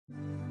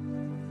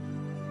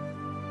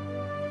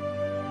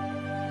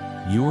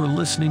You're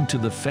listening to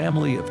the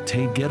family of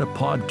Taygeta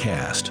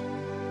Podcast.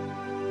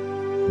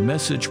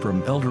 Message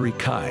from Elder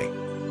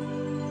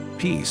Ikai.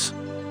 Peace.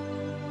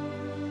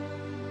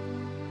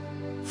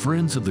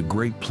 Friends of the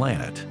great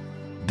planet,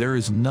 there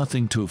is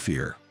nothing to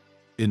fear.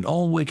 In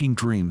all waking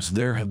dreams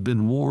there have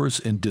been wars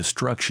and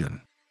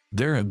destruction.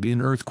 There have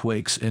been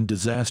earthquakes and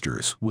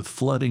disasters with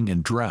flooding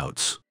and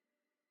droughts.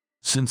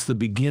 Since the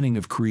beginning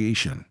of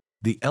creation,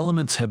 the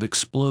elements have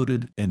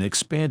exploded and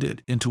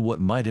expanded into what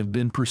might have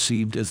been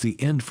perceived as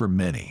the end for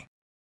many.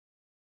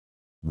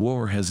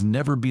 War has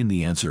never been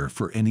the answer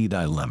for any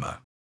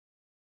dilemma.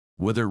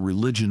 Whether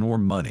religion or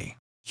money,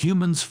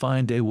 humans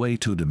find a way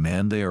to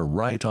demand they are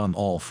right on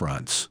all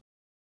fronts.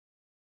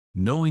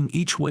 Knowing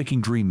each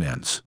waking dream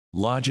ends,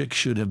 logic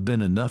should have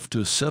been enough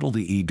to settle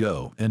the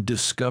ego and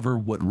discover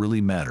what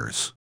really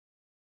matters.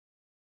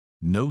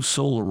 No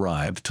soul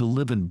arrived to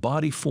live in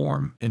body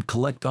form and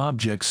collect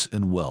objects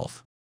and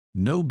wealth.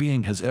 No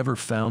being has ever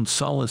found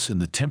solace in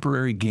the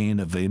temporary gain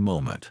of a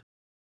moment.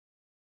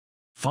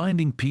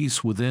 Finding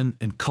peace within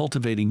and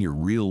cultivating your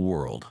real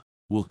world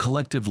will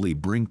collectively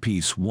bring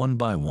peace one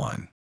by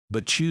one,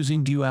 but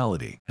choosing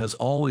duality has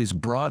always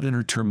brought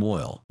inner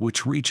turmoil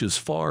which reaches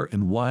far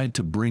and wide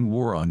to bring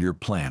war on your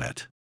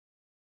planet.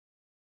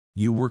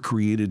 You were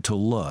created to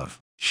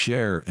love,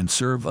 share, and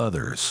serve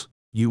others.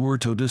 You were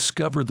to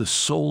discover the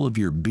soul of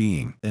your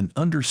being and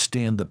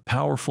understand the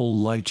powerful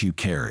light you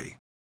carry.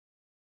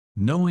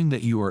 Knowing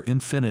that you are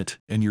infinite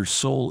and your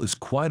soul is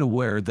quite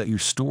aware that your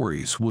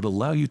stories would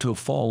allow you to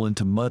fall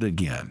into mud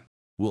again,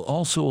 will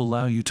also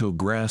allow you to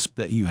grasp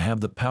that you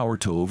have the power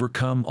to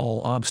overcome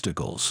all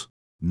obstacles.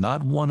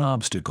 Not one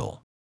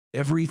obstacle,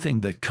 everything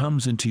that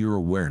comes into your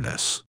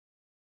awareness.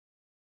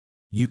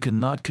 You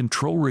cannot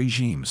control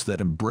regimes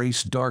that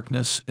embrace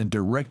darkness and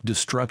direct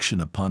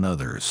destruction upon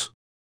others.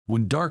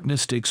 When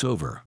darkness takes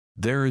over,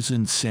 there is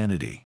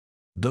insanity.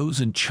 Those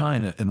in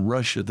China and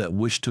Russia that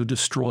wish to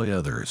destroy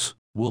others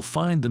will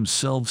find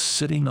themselves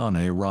sitting on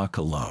a rock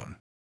alone.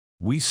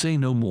 We say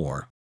no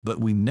more, but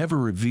we never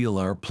reveal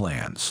our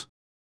plans.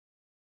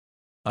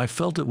 I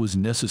felt it was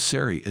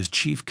necessary as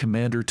Chief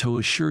Commander to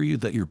assure you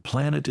that your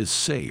planet is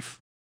safe.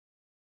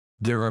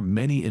 There are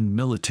many in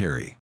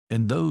military,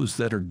 and those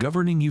that are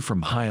governing you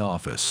from high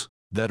office,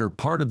 that are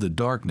part of the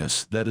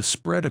darkness that is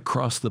spread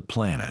across the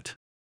planet.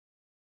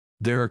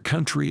 There are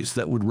countries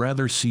that would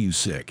rather see you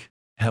sick,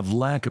 have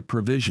lack of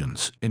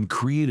provisions, and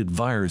created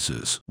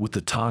viruses with the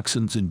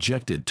toxins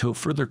injected to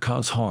further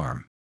cause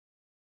harm.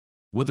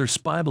 Whether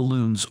spy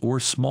balloons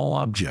or small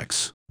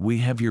objects, we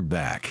have your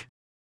back.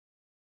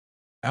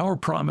 Our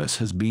promise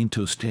has been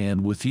to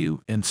stand with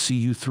you and see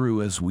you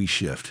through as we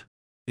shift.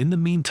 In the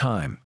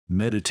meantime,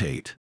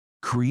 meditate.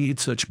 Create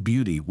such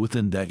beauty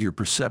within that your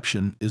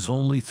perception is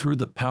only through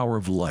the power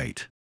of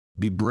light.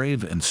 Be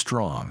brave and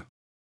strong.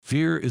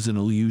 Fear is an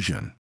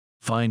illusion.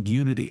 Find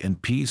unity and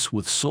peace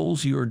with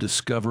souls you are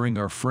discovering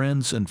are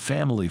friends and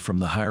family from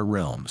the higher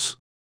realms.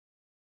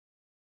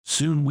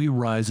 Soon we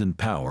rise in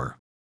power.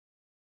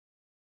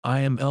 I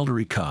am Elder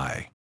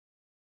Ikai,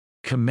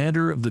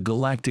 Commander of the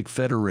Galactic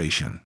Federation.